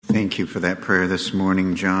Thank you for that prayer this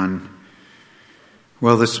morning, John.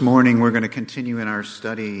 Well, this morning we're going to continue in our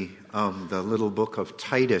study of the little book of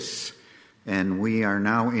Titus, and we are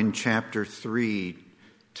now in chapter 3.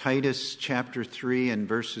 Titus chapter 3 and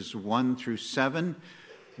verses 1 through 7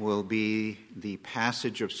 will be the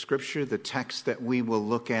passage of Scripture, the text that we will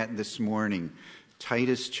look at this morning.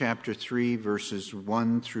 Titus chapter 3, verses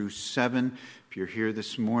 1 through 7. If you're here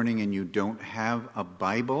this morning and you don't have a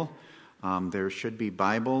Bible, there should be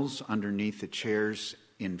Bibles underneath the chairs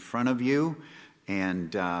in front of you.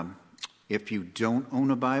 And if you don't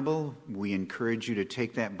own a Bible, we encourage you to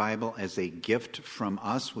take that Bible as a gift from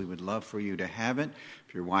us. We would love for you to have it.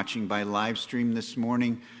 If you're watching by live stream this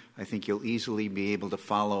morning, I think you'll easily be able to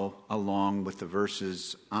follow along with the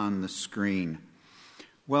verses on the screen.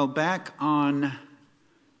 Well, back on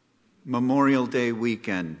Memorial Day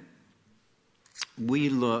weekend, we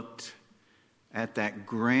looked at that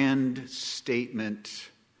grand statement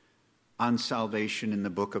on salvation in the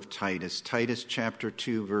book of Titus. Titus chapter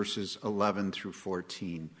 2, verses 11 through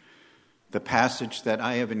 14. The passage that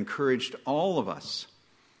I have encouraged all of us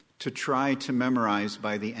to try to memorize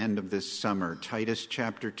by the end of this summer. Titus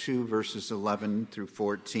chapter 2, verses 11 through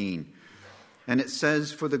 14. And it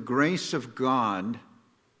says, "For the grace of God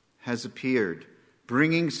has appeared,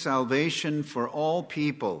 bringing salvation for all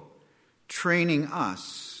people, training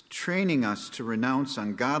us to renounce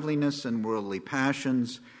ungodliness and worldly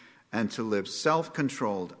passions, and to live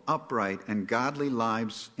self-controlled, upright, and godly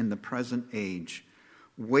lives in the present age,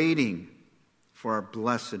 waiting for our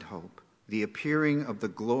blessed hope, the appearing of the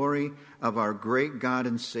glory of our great God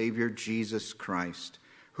and Savior, Jesus Christ,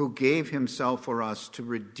 who gave himself for us to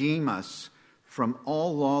redeem us from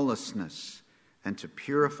all lawlessness and to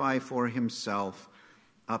purify for himself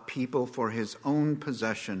a people for his own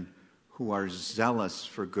possession, who are zealous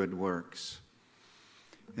for good works."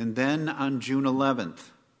 And then on June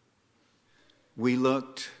 11th, we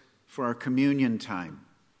looked for our communion time,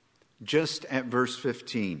 just at verse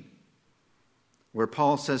 15, where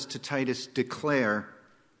Paul says to Titus, "Declare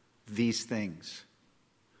these things.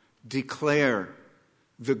 Declare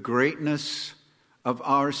the greatness of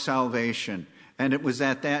our salvation." And it was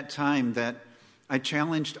at that time that I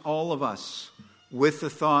challenged all of us with the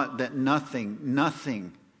thought that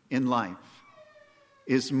nothing in life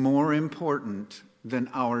is more important than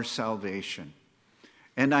our salvation.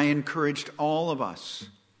 And I encouraged all of us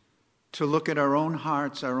to look at our own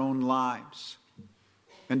hearts, our own lives,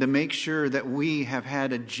 and to make sure that we have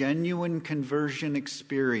had a genuine conversion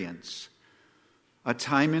experience, a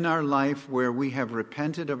time in our life where we have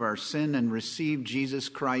repented of our sin and received Jesus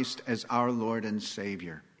Christ as our Lord and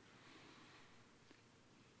Savior.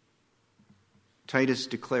 Titus,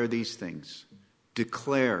 declare these things.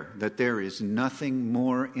 Declare that there is nothing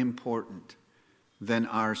more important than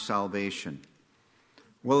our salvation.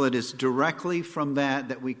 Well, it is directly from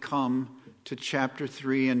that we come to chapter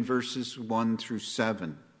 3 and verses 1 through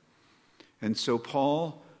 7. And so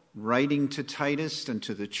Paul, writing to Titus and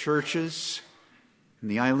to the churches in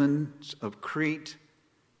the islands of Crete,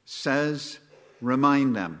 says,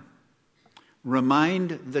 remind them.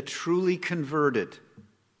 Remind the truly converted.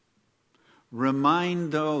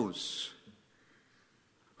 Remind those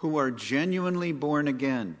who are genuinely born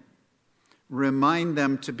again. Remind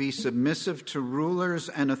them to be submissive to rulers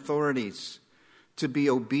and authorities, to be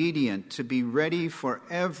obedient, to be ready for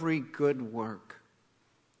every good work,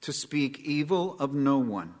 to speak evil of no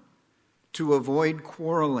one, to avoid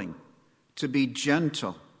quarreling, to be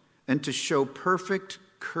gentle, and to show perfect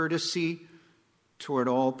courtesy toward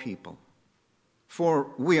all people.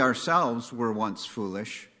 For we ourselves were once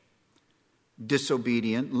foolish,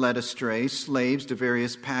 disobedient, led astray, slaves to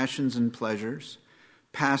various passions and pleasures,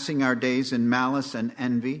 passing our days in malice and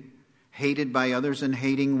envy, hated by others and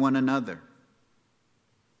hating one another.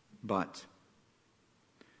 But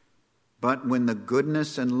when the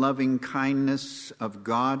goodness and loving kindness of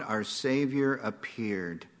God our Savior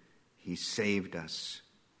appeared, he saved us,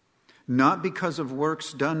 not because of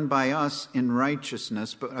works done by us in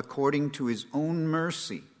righteousness, but according to his own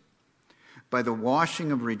mercy, by the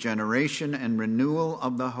washing of regeneration and renewal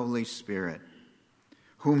of the Holy Spirit,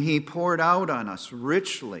 whom he poured out on us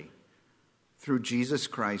richly through Jesus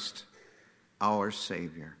Christ, our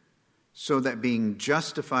Savior, so that being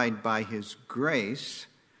justified by his grace,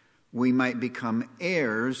 we might become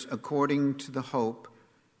heirs according to the hope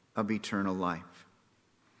of eternal life.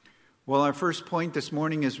 Well, our first point this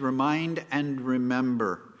morning is remind and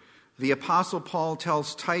remember. The Apostle Paul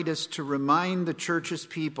tells Titus to remind the church's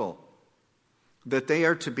people that they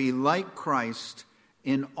are to be like Christ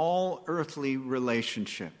in all earthly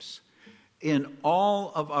relationships. In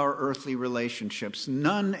all of our earthly relationships,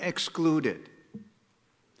 none excluded.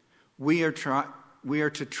 we are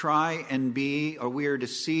to try and be, or we are to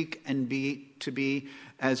seek and to be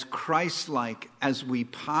as Christ-like as we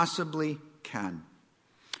possibly can.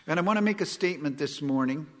 And I want to make a statement this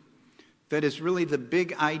morning that is really the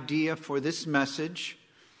big idea for this message.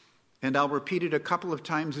 And I'll repeat it a couple of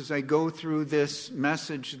times as I go through this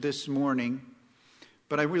message this morning.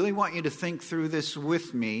 But I really want you to think through this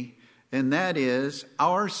with me. And that is,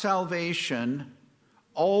 our salvation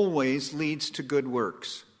always leads to good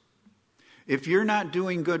works. If you're not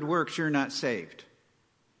doing good works, you're not saved.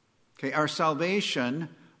 Okay, our salvation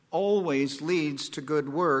always leads to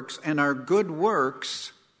good works, and our good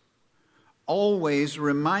works always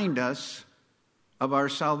remind us of our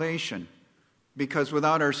salvation. Because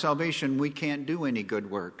without our salvation, we can't do any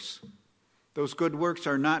good works. Those good works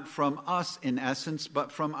are not from us in essence,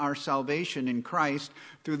 but from our salvation in Christ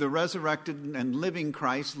through the resurrected and living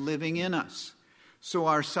Christ living in us. So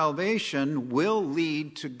our salvation will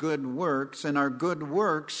lead to good works, and our good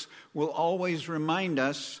works will always remind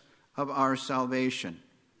us of our salvation.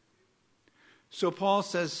 So Paul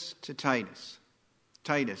says to Titus,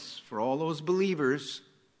 for all those believers,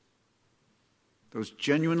 those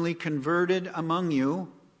genuinely converted among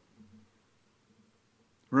you,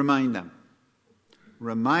 remind them.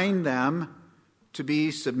 Remind them to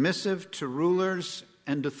be submissive to rulers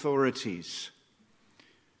and authorities.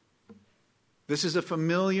 This is a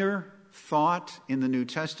familiar thought in the New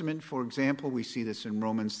Testament. For example, we see this in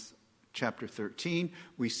Romans chapter 13.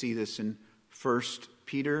 We see this in 1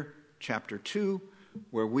 Peter chapter 2,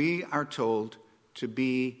 where we are told to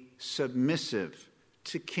be submissive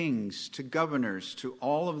to kings, to governors, to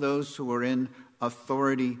all of those who are in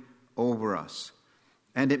authority over us.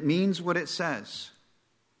 And it means what it says,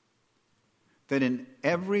 that in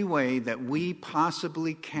every way that we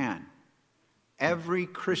possibly can, every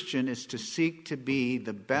Christian is to seek to be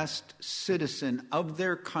the best citizen of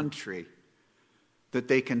their country that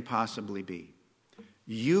they can possibly be.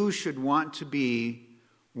 You should want to be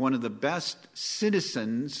one of the best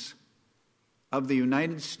citizens of the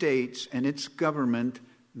United States and its government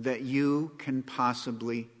that you can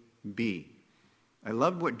possibly be. I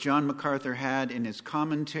loved what John MacArthur had in his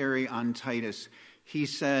commentary on Titus. He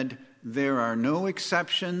said, there are no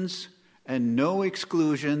exceptions and no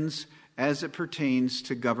exclusions as it pertains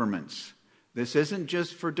to governments. This isn't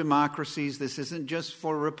just for democracies. This isn't just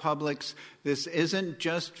for republics. This isn't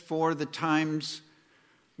just for the times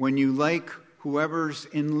when you like whoever's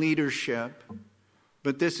in leadership.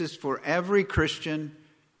 But this is for every Christian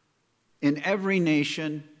in every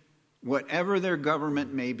nation, whatever their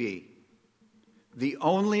government may be. The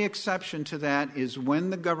only exception to that is when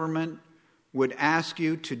the government would ask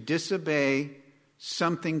you to disobey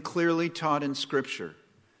something clearly taught in Scripture.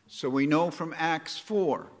 So we know from Acts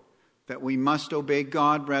 4 that we must obey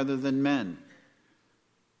God rather than men.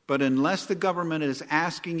 But unless the government is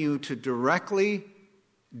asking you to directly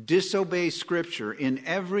disobey Scripture, in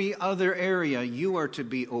every other area you are to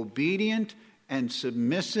be obedient and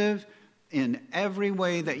submissive in every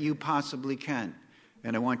way that you possibly can.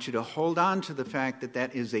 And I want you to hold on to the fact that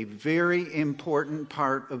that is a very important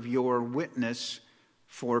part of your witness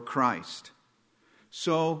for Christ.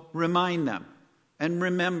 So remind them. And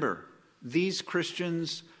remember, these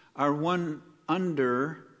Christians are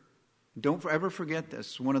under, don't ever forget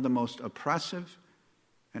this, one of the most oppressive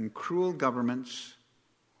and cruel governments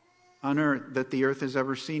on earth that the earth has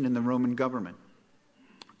ever seen in the Roman government.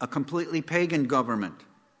 A completely pagan government.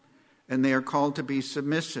 And they are called to be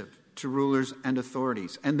submissive to rulers and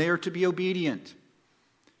authorities. And they are to be obedient.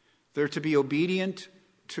 They're to be obedient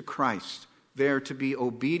to Christ. They are to be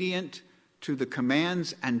obedient to the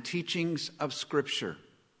commands and teachings of Scripture.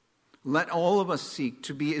 Let all of us seek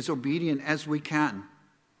to be as obedient as we can,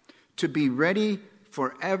 to be ready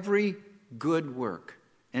for every good work.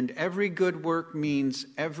 And every good work means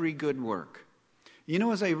every good work. You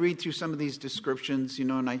know, as I read through some of these descriptions,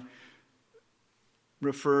 and I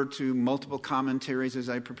refer to multiple commentaries as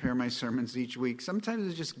I prepare my sermons each week, sometimes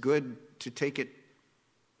it's just good to take it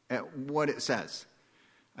at what it says.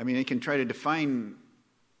 I mean, I can try to define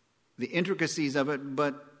the intricacies of it,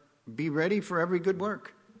 but be ready for every good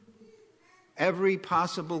work. Every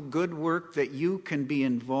possible good work that you can be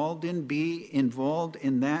involved in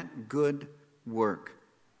that good work.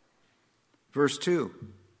 Verse 2,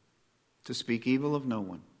 to speak evil of no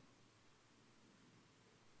one.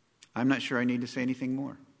 I'm not sure I need to say anything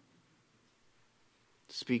more.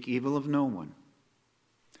 Speak evil of no one.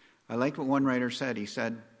 I like what one writer said. He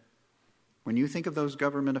said, when you think of those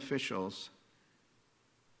government officials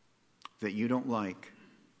that you don't like,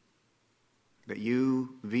 that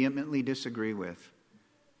you vehemently disagree with,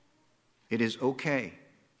 it is okay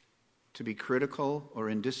to be critical or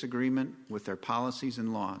in disagreement with their policies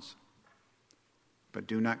and laws, but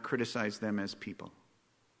do not criticize them as people.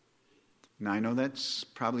 Now, I know that's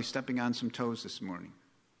probably stepping on some toes this morning,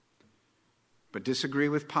 but disagree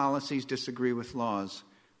with policies, disagree with laws,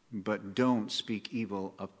 but don't speak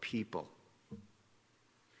evil of people.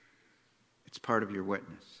 It's part of your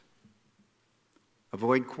witness.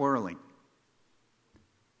 Avoid quarreling.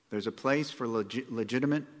 There's a place for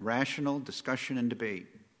legitimate, rational discussion and debate,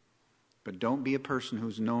 but don't be a person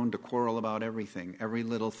who's known to quarrel about everything, every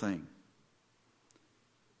little thing.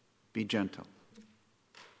 Be gentle.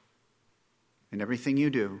 In everything you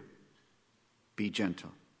do, be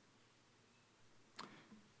gentle.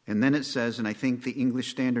 And then it says, and I think the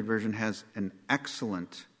English Standard Version has an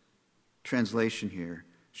excellent translation here,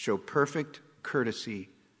 show perfect courtesy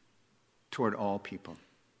toward all people.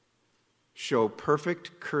 Show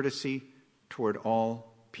perfect courtesy toward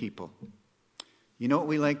all people. You know what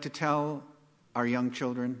we like to tell our young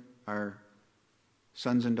children, our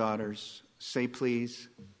sons and daughters? Say please,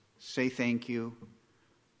 say thank you,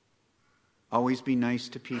 always be nice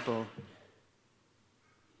to people.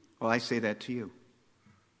 Well, I say that to you.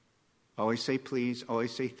 Always say please,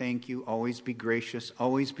 always say thank you, always be gracious,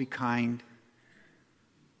 always be kind,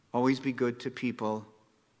 always be good to people.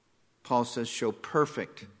 Paul says, show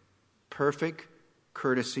perfect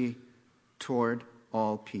courtesy toward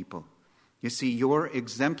all people. You see, your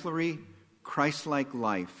exemplary, Christ-like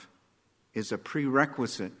life is a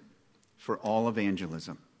prerequisite for all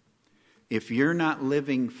evangelism. If you're not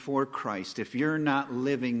living for Christ, if you're not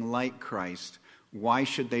living like Christ, why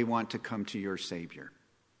should they want to come to your Savior?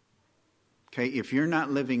 Okay, if you're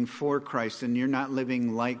not living for Christ and you're not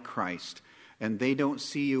living like Christ, and they don't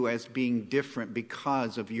see you as being different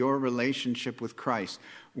because of your relationship with Christ,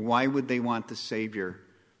 why would they want the Savior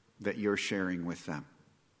that you're sharing with them?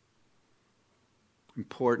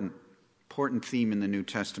 Important theme in the New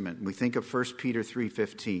Testament. We think of 1 Peter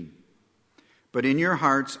 3:15. But in your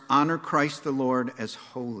hearts, honor Christ the Lord as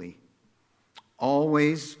holy,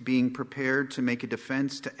 always being prepared to make a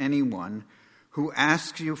defense to anyone who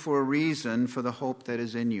asks you for a reason for the hope that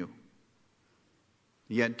is in you.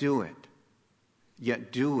 Yet do it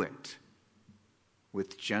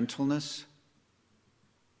with gentleness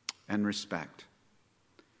and respect.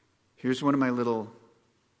 Here's one of my little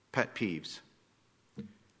pet peeves.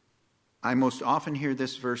 I most often hear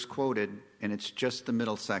this verse quoted, and it's just the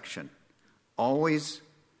middle section. Always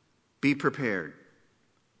be prepared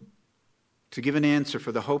to give an answer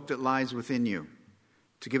for the hope that lies within you,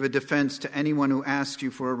 to give a defense to anyone who asks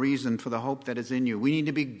you for a reason for the hope that is in you. We need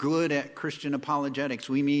to be good at Christian apologetics.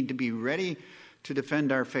 We need to be ready to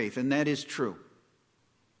defend our faith, and that is true.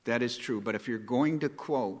 That is true. But if you're going to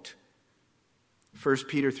quote 1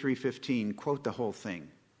 Peter 3:15, quote the whole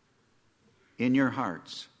thing. In your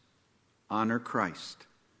hearts, honor Christ,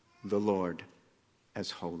 the Lord,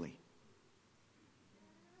 as holy.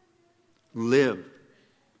 Live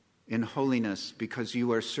in holiness because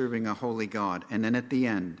you are serving a holy God. And then at the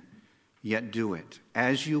end, yet do it.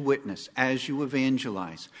 As you witness, as you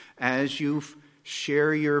evangelize, as you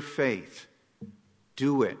share your faith,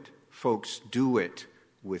 do it, folks, do it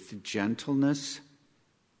with gentleness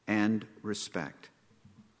and respect.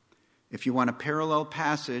 If you want a parallel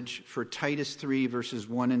passage for Titus 3, verses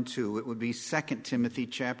 1 and 2, it would be 2 Timothy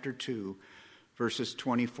chapter 2, verses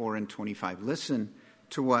 24 and 25. Listen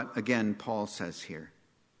to what, again, Paul says here.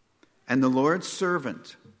 And the Lord's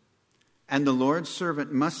servant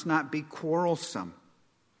must not be quarrelsome,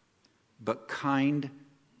 but kind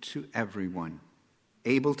to everyone,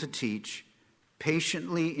 able to teach,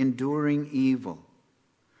 patiently enduring evil,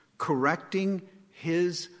 correcting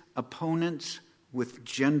his opponents with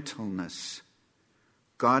gentleness.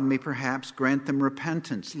 God may perhaps grant them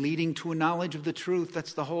repentance, leading to a knowledge of the truth.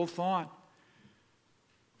 That's the whole thought.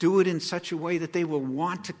 Do it in such a way that they will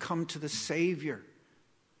want to come to the Savior,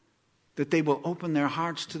 that they will open their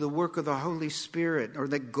hearts to the work of the Holy Spirit, or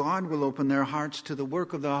that God will open their hearts to the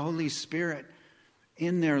work of the Holy Spirit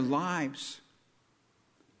in their lives.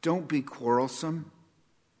 Don't be quarrelsome,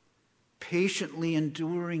 patiently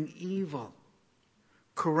enduring evil,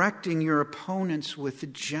 correcting your opponents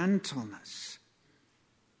with gentleness.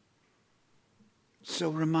 So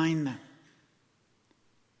remind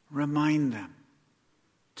them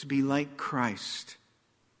to be like Christ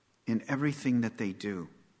in everything that they do.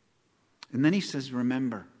 And then he says,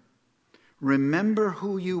 remember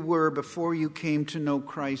who you were before you came to know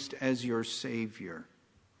Christ as your Savior.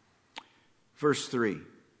 Verse 3,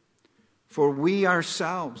 for we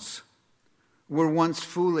ourselves were once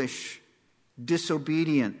foolish,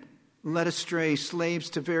 disobedient, led astray, slaves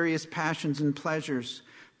to various passions and pleasures,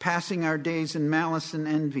 passing our days in malice and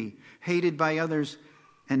envy, hated by others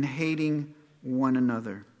and hating one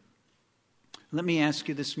another. Let me ask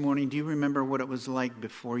you this morning, do you remember what it was like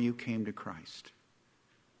before you came to Christ?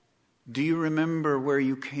 Do you remember where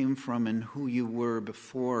you came from and who you were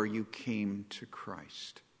before you came to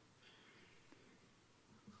Christ?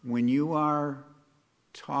 When you are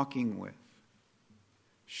talking with,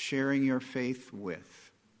 sharing your faith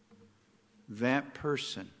with that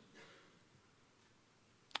person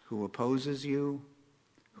who opposes you,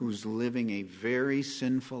 who's living a very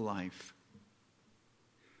sinful life,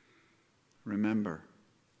 remember,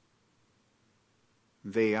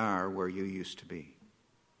 they are where you used to be.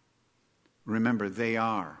 Remember, they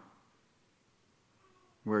are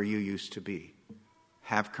where you used to be.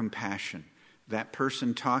 Have compassion. That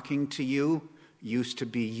person talking to you used to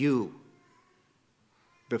be you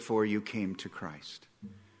before you came to Christ.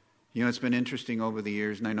 You know, it's been interesting over the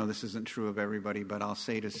years, and I know this isn't true of everybody, but I'll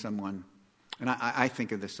say to someone, and I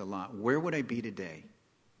think of this a lot, where would I be today?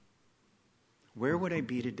 Where would I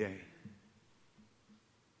be today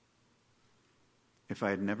if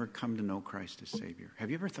I had never come to know Christ as Savior? Have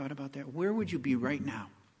you ever thought about that? Where would you be right now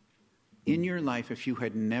in your life if you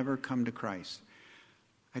had never come to Christ?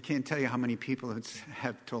 I can't tell you how many people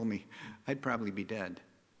have told me I'd probably be dead.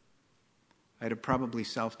 I'd have probably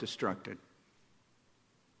self-destructed.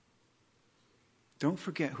 Don't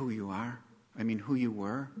forget who you are. I mean, who you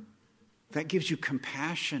were. That gives you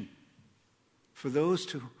compassion for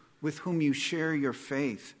those with whom you share your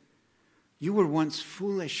faith. You were once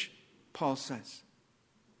foolish, Paul says.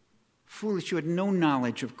 Foolish, you had no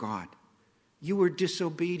knowledge of God. You were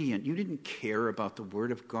disobedient. You didn't care about the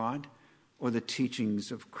Word of God or the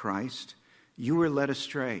teachings of Christ. You were led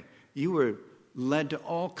astray. You were led to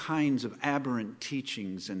all kinds of aberrant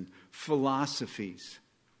teachings and philosophies.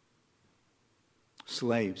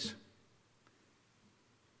 Slaves.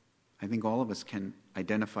 I think all of us can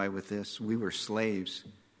identify with this. We were slaves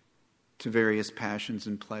to various passions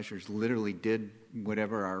and pleasures, literally did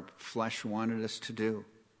whatever our flesh wanted us to do.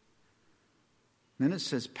 Then it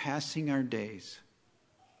says, passing our days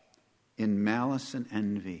in malice and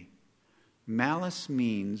envy. Malice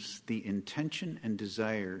means the intention and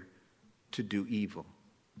desire to do evil.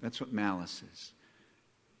 That's what malice is.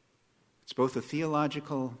 It's both a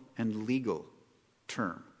theological and legal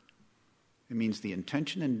term. It means the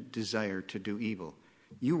intention and desire to do evil.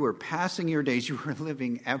 You were passing your days, you were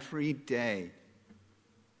living every day,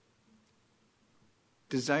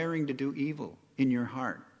 desiring to do evil in your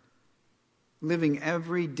heart. Living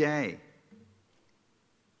every day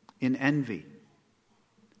in envy.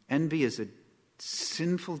 Envy is a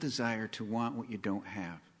sinful desire to want what you don't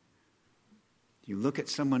have. You look at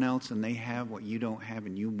someone else and they have what you don't have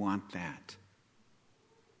and you want that.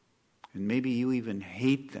 And maybe you even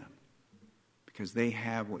hate them because they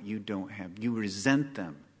have what you don't have. You resent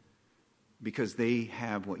them because they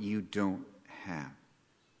have what you don't have.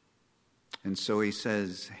 And so he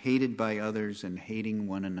says, hated by others and hating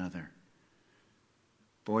one another.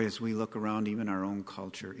 Boy, as we look around even our own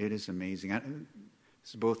culture, it is amazing.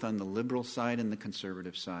 It's both on the liberal side and the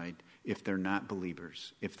conservative side. If they're not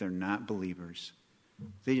believers,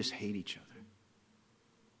 they just hate each other.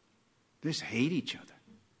 They just hate each other.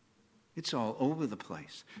 It's all over the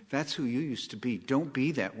place. That's who you used to be. Don't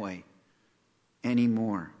be that way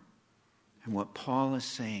anymore. And what Paul is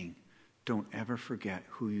saying, don't ever forget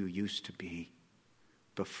who you used to be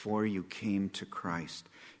before you came to Christ.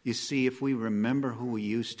 You see, if we remember who we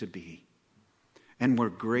used to be and we're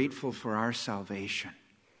grateful for our salvation,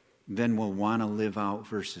 then we'll want to live out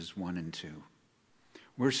verses 1 and 2.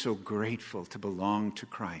 We're so grateful to belong to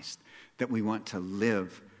Christ that we want to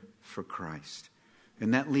live for Christ.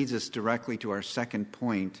 And that leads us directly to our second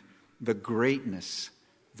point, the greatness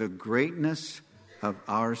of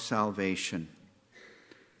our salvation.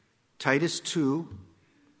 Titus 2,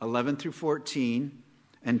 11 through 14,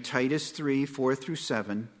 and Titus 3, 4 through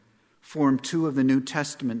 7 form two of the New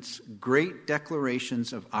Testament's great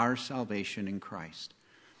declarations of our salvation in Christ.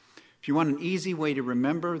 If you want an easy way to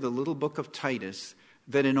remember the little book of Titus,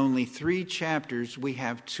 that in only 3 chapters we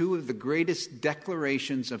have two of the greatest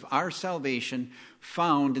declarations of our salvation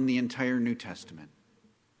found in the entire New Testament.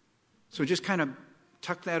 So just kind of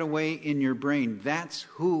tuck that away in your brain. That's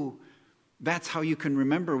how you can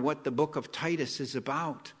remember what the book of Titus is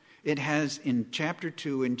about. It has in chapter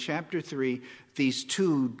 2 and chapter 3 these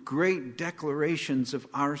two great declarations of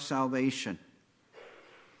our salvation.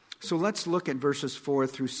 So let's look at verses 4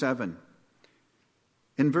 through 7.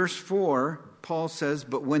 In verse 4, Paul says,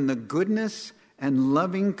 "But when the goodness and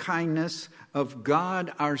loving kindness of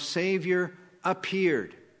God our Savior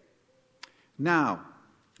appeared." Now,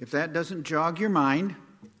 if that doesn't jog your mind,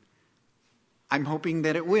 I'm hoping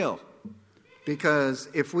that it will. Because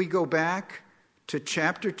if we go back to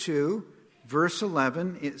chapter 2, verse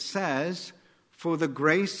 11, it says, "For the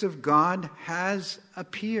grace of God has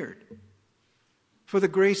appeared." For the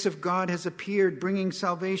grace of God has appeared, bringing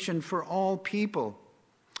salvation for all people.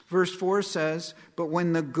 Verse 4 says, "But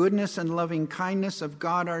when the goodness and loving kindness of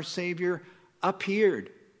God our Savior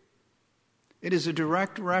appeared." It is a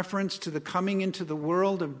direct reference to the coming into the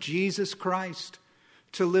world of Jesus Christ,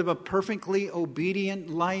 to live a perfectly obedient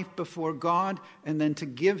life before God, and then to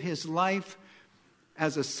give his life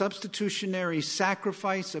as a substitutionary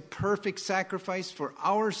sacrifice, a perfect sacrifice for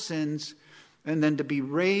our sins, and then to be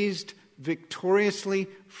raised victoriously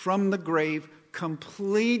from the grave,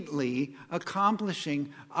 completely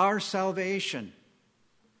accomplishing our salvation.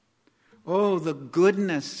 Oh, the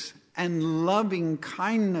goodness and loving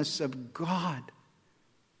kindness of God,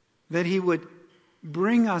 that he would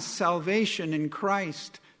bring us salvation in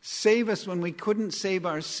Christ, save us when we couldn't save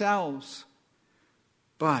ourselves.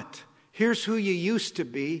 But here's who you used to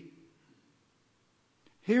be.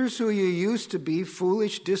 Here's who you used to be: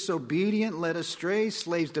 foolish, disobedient, led astray,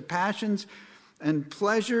 slaves to passions and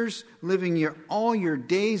pleasures, living all your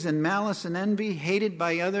days in malice and envy, hated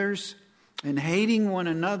by others and hating one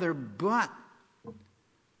another. But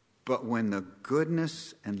when the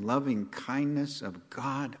goodness and loving kindness of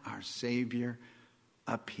God our Savior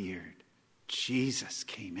appeared, Jesus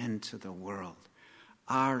came into the world,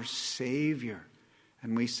 our Savior.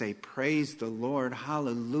 And we say, praise the Lord,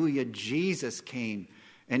 hallelujah. Jesus came,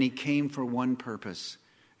 and he came for one purpose,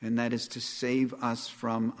 and that is to save us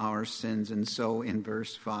from our sins. And so in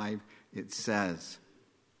verse 5 it says,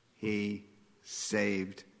 he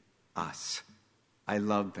saved us. I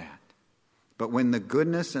love that. But when the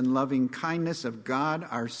goodness and loving kindness of God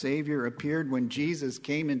our Savior appeared, when Jesus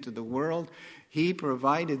came into the world, he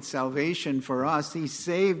provided salvation for us. He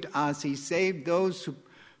saved us. He saved those who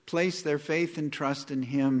place their faith and trust in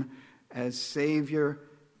him as Savior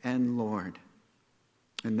and Lord.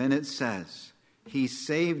 And then it says, he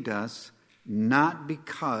saved us not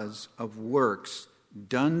because of works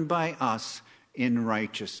done by us in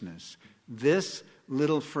righteousness. This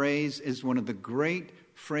little phrase is one of the great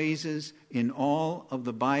phrases in all of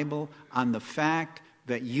the Bible on the fact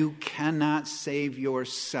that you cannot save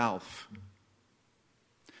yourself.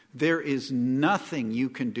 There is nothing you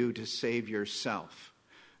can do to save yourself.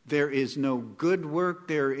 There is no good work.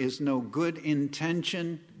 There is no good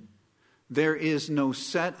intention. There is no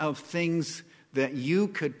set of things that you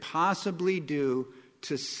could possibly do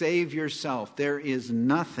to save yourself. There is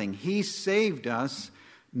nothing. He saved us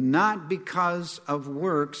not because of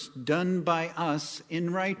works done by us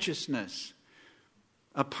in righteousness.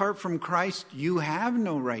 Apart from Christ, you have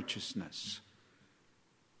no righteousness.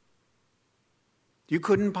 You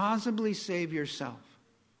couldn't possibly save yourself.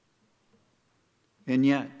 And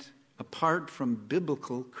yet, apart from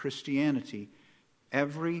biblical Christianity,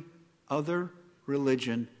 every other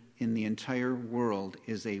religion in the entire world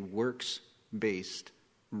is a works-based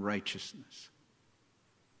righteousness.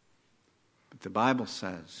 But the Bible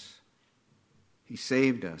says he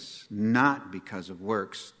saved us not because of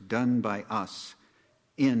works done by us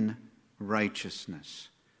in righteousness.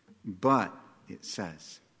 But, it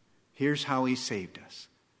says, here's how he saved us: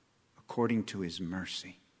 according to his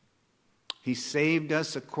mercy. He saved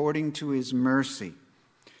us according to his mercy.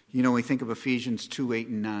 You know, we think of Ephesians 2, 8,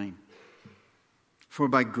 and 9. For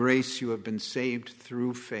by grace you have been saved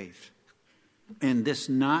through faith, and this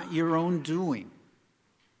not your own doing.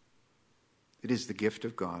 It is the gift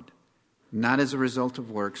of God, not as a result of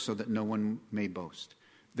works, so that no one may boast.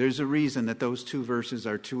 There's a reason that those two verses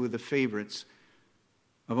are two of the favorites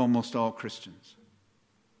of almost all Christians.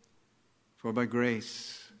 For by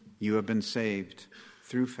grace you have been saved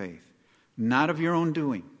through faith, not of your own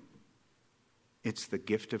doing. It's the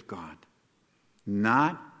gift of God,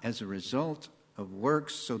 not as a result of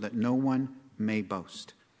works, so that no one may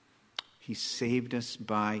boast. He saved us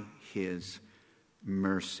by his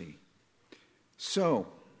mercy. So,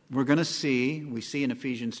 we're going to see, we see in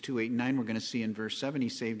Ephesians 2, 8, and 9, we're going to see in verse 7, he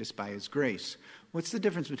saved us by his grace. What's the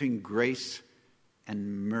difference between grace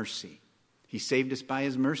and mercy? He saved us by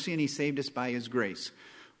his mercy and he saved us by his grace.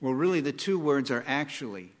 Well, really, the two words are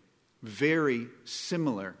actually very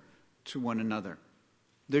similar to one another.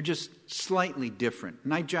 They're just slightly different.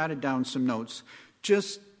 And I jotted down some notes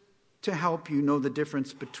just to help you know the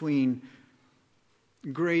difference between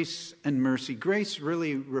grace and mercy. Grace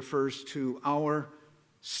really refers to our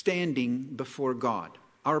standing before God,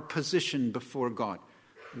 our position before God.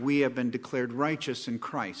 We have been declared righteous in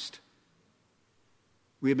Christ.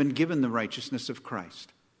 We have been given the righteousness of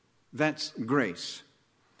Christ. That's grace.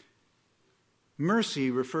 Mercy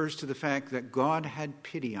refers to the fact that God had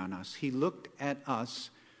pity on us. He looked at us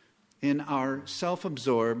in our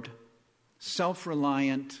self-absorbed,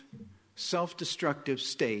 self-reliant, self-destructive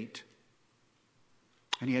state,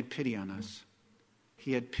 and he had pity on us.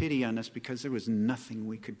 He had pity on us because there was nothing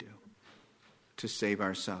we could do to save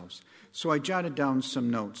ourselves. So I jotted down some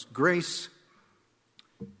notes. Grace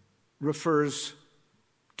refers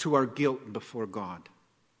to our guilt before God.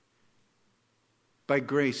 By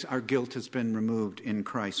grace, our guilt has been removed in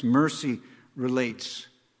Christ. Mercy relates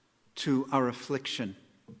to our affliction,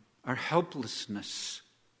 our helplessness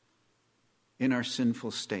in our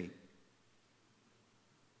sinful state.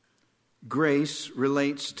 Grace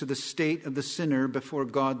relates to the state of the sinner before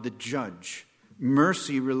God the judge.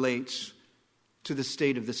 Mercy relates to the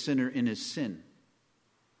state of the sinner in his sin.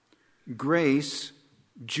 Grace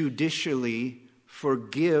judicially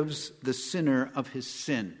forgives the sinner of his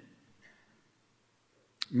sin.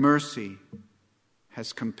 Mercy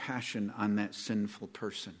has compassion on that sinful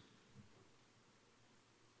person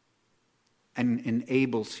and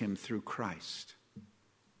enables him through Christ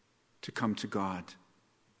to come to God,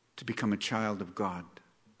 to become a child of God,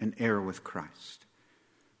 an heir with Christ.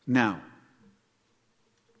 Now,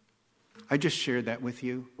 I just shared that with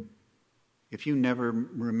you. If you never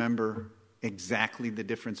remember exactly the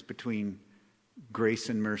difference between grace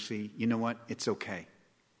and mercy, you know what? It's okay.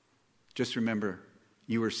 Just remember,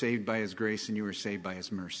 you were saved by his grace and you were saved by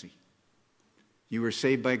his mercy. You were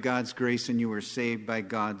saved by God's grace and you were saved by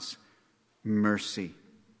God's mercy.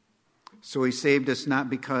 So he saved us not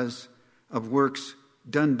because of works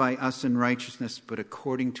done by us in righteousness, but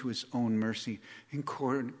according to his own mercy, and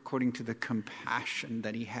according to the compassion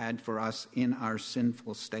that he had for us in our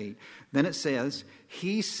sinful state. Then it says,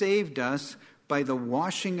 he saved us by the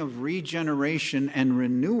washing of regeneration and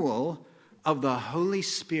renewal of the Holy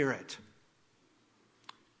Spirit.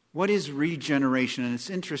 What is regeneration? And it's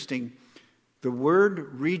interesting. The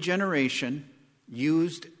word regeneration,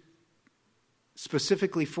 used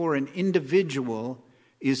specifically for an individual,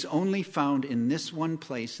 is only found in this one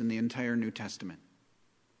place in the entire New Testament.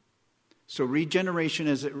 So regeneration,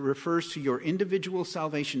 as it refers to your individual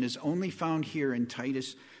salvation, is only found here in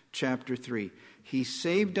Titus chapter 3. He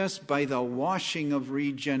saved us by the washing of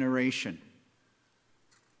regeneration.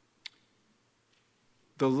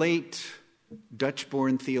 The late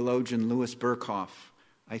Dutch-born theologian Louis Berkhoff,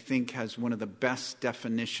 I think, has one of the best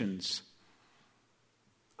definitions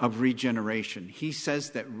of regeneration. He says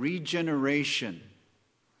that regeneration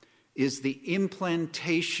is the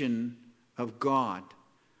implantation of God,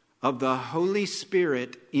 of the Holy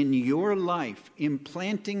Spirit in your life,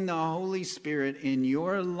 implanting the Holy Spirit in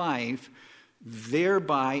your life,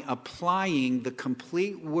 thereby applying the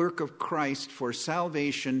complete work of Christ for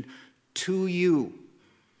salvation to you.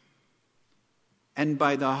 And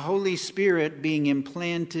by the Holy Spirit being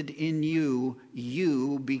implanted in you,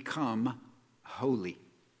 you become holy.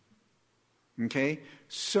 Okay?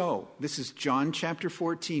 So, this is John chapter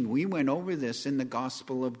 14. We went over this in the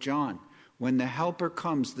Gospel of John. When the Helper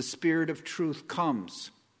comes, the Spirit of truth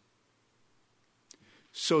comes.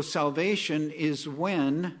 So salvation is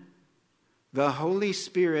when the Holy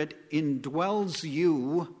Spirit indwells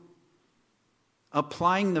you,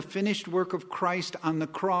 applying the finished work of Christ on the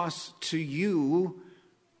cross to you,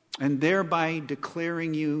 and thereby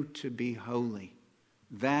declaring you to be holy.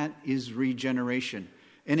 That is regeneration.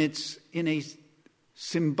 And it's in a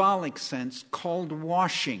symbolic sense called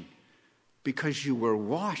washing, because you were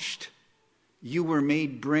washed. You were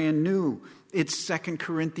made brand new. It's 2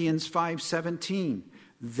 Corinthians 5:17.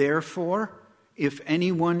 Therefore, if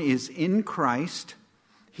anyone is in Christ,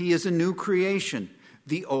 he is a new creation.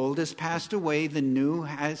 The old has passed away, the new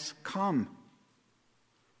has come.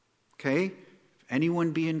 Okay? If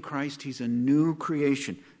anyone be in Christ, he's a new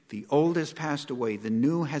creation. The old has passed away, the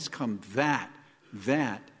new has come. That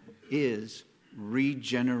is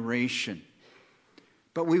regeneration.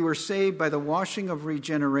 But we were saved by the washing of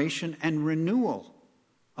regeneration and renewal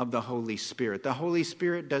of the Holy Spirit. The Holy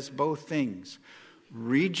Spirit does both things.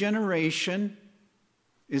 Regeneration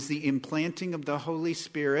is the implanting of the Holy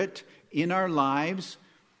Spirit in our lives,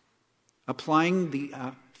 applying the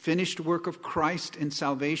finished work of Christ in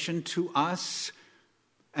salvation to us.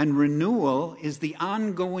 And renewal is the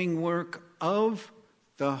ongoing work of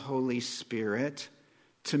the Holy Spirit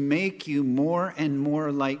to make you more and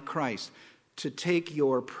more like Christ, to take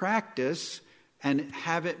your practice and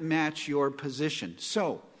have it match your position.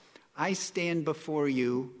 So, I stand before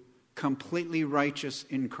you completely righteous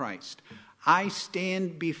in Christ. I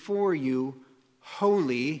stand before you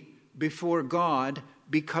holy before God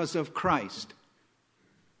because of Christ.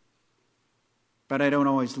 But I don't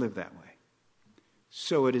always live that way.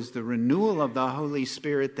 So it is the renewal of the Holy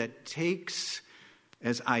Spirit that takes,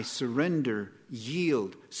 as I surrender,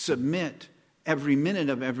 yield, submit, every minute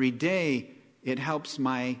of every day, it helps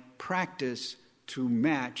my practice to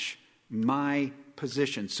match my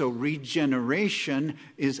position. So regeneration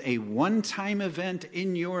is a one-time event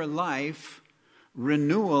in your life.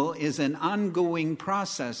 Renewal is an ongoing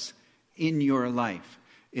process in your life.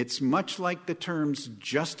 It's much like the terms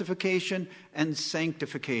justification and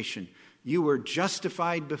sanctification. You were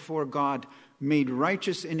justified before God, made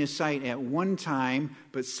righteous in His sight at one time,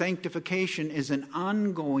 but sanctification is an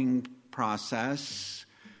ongoing process,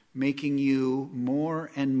 making you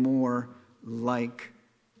more and more like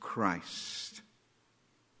Christ.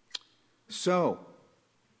 So,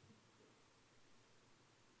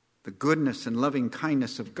 the goodness and loving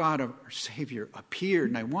kindness of God, our Savior, appeared.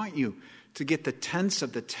 And I want you to get the tense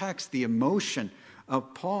of the text, the emotion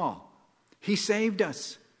of Paul. He saved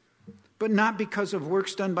us, but not because of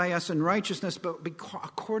works done by us in righteousness, but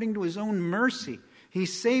according to His own mercy. He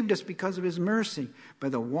saved us because of His mercy, by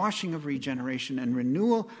the washing of regeneration and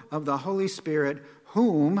renewal of the Holy Spirit,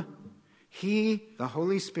 whom He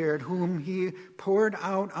poured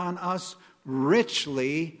out on us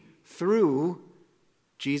richly through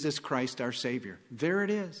Jesus Christ our Savior. There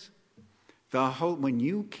it is. When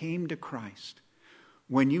you came to Christ,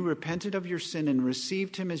 when you repented of your sin and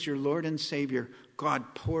received Him as your Lord and Savior,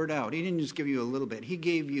 God poured out. He didn't just give you a little bit.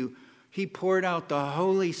 He poured out the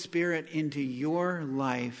Holy Spirit into your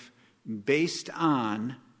life based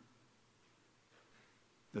on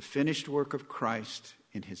the finished work of Christ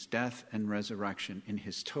in His death and resurrection, in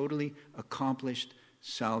His totally accomplished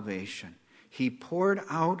salvation. He poured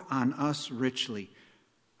out on us richly.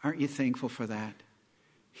 Aren't you thankful for that?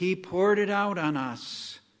 He poured it out on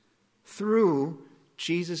us through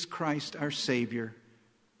Jesus Christ our Savior,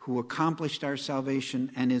 who accomplished our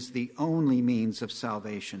salvation and is the only means of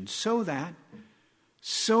salvation, so that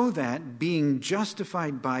being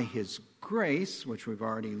justified by His grace, which we've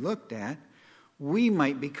already looked at, we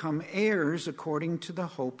might become heirs according to the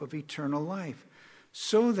hope of eternal life.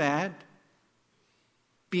 So that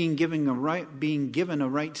being given a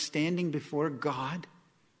right standing before God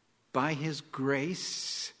by His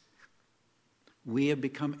grace, we have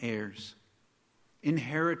become heirs,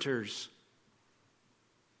 inheritors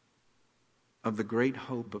of the great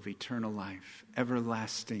hope of eternal life,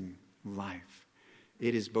 everlasting life.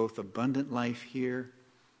 It is both abundant life here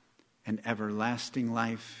and everlasting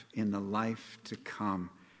life in the life to come.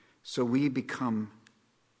 So we become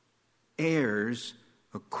heirs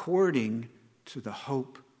according to the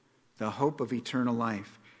hope of eternal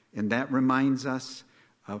life. And that reminds us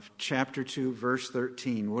of chapter 2, verse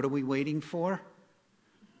 13. What are we waiting for?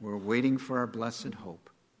 We're waiting for our blessed hope.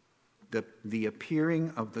 The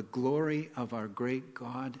appearing of the glory of our great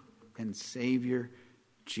God and Savior,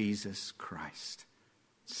 Jesus Christ.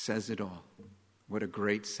 It says it all. What a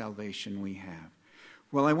great salvation we have.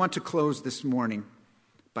 Well, I want to close this morning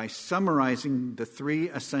by summarizing the three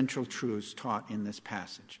essential truths taught in this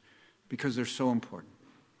passage, because they're so important.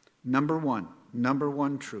 Number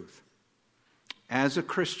one truth. As a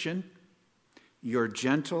Christian, your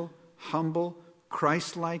gentle, humble,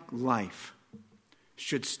 Christ-like life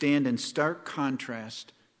should stand in stark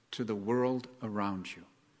contrast to the world around you.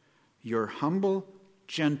 Your humble,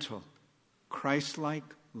 gentle,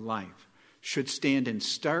 Christ-like life should stand in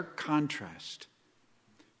stark contrast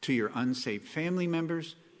to your unsaved family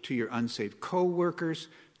members, to your unsaved co-workers,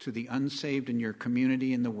 to the unsaved in your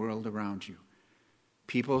community and the world around you.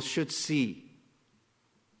 People should see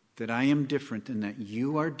that I am different and that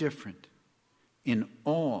you are different in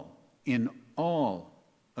all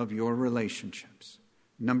of your relationships.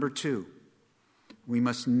 Number two, we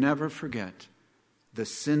must never forget the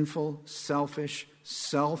sinful, selfish,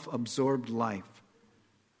 self-absorbed life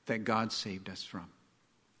that God saved us from.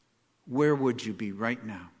 Where would you be right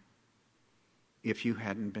now if you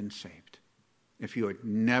hadn't been saved? If you had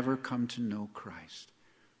never come to know Christ?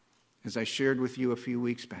 As I shared with you a few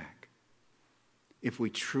weeks back, if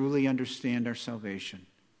we truly understand our salvation,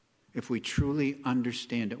 if we truly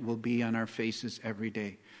understand it, we'll be on our faces every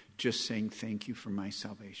day just saying, thank you for my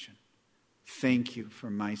salvation. Thank you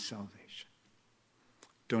for my salvation.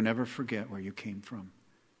 Don't ever forget where you came from.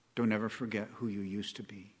 Don't ever forget who you used to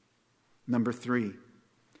be. Number three,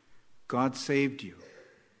 God saved you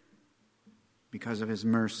because of His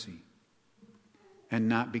mercy and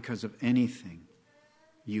not because of anything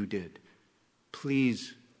you did.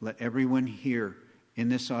 Please let everyone here in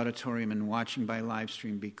this auditorium and watching by live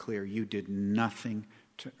stream be clear. You did nothing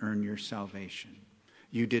to earn your salvation.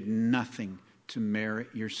 You did nothing to merit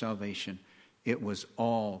your salvation. It was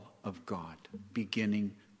all of God,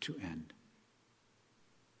 beginning to end.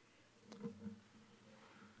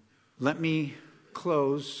 Let me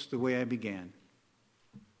close the way I began.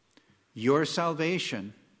 Your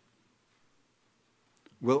salvation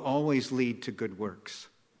will always lead to good works.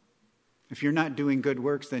 If you're not doing good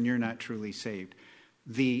works, then you're not truly saved.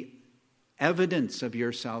 The evidence of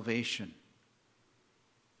your salvation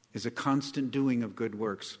is a constant doing of good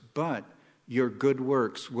works, but your good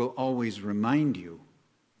works will always remind you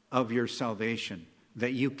of your salvation,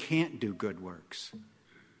 that you can't do good works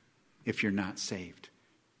if you're not saved.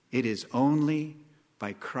 It is only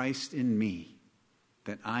by Christ in me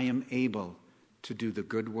that I am able to do the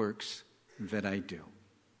good works that I do.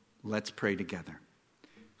 Let's pray together.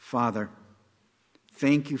 Father,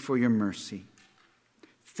 thank you for your mercy.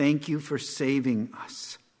 Thank you for saving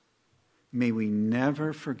us. May we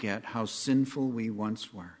never forget how sinful we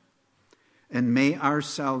once were. And may our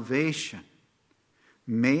salvation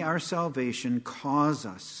cause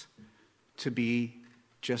us to be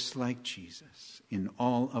just like Jesus in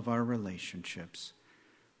all of our relationships.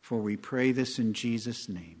 For we pray this in Jesus'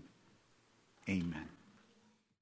 name.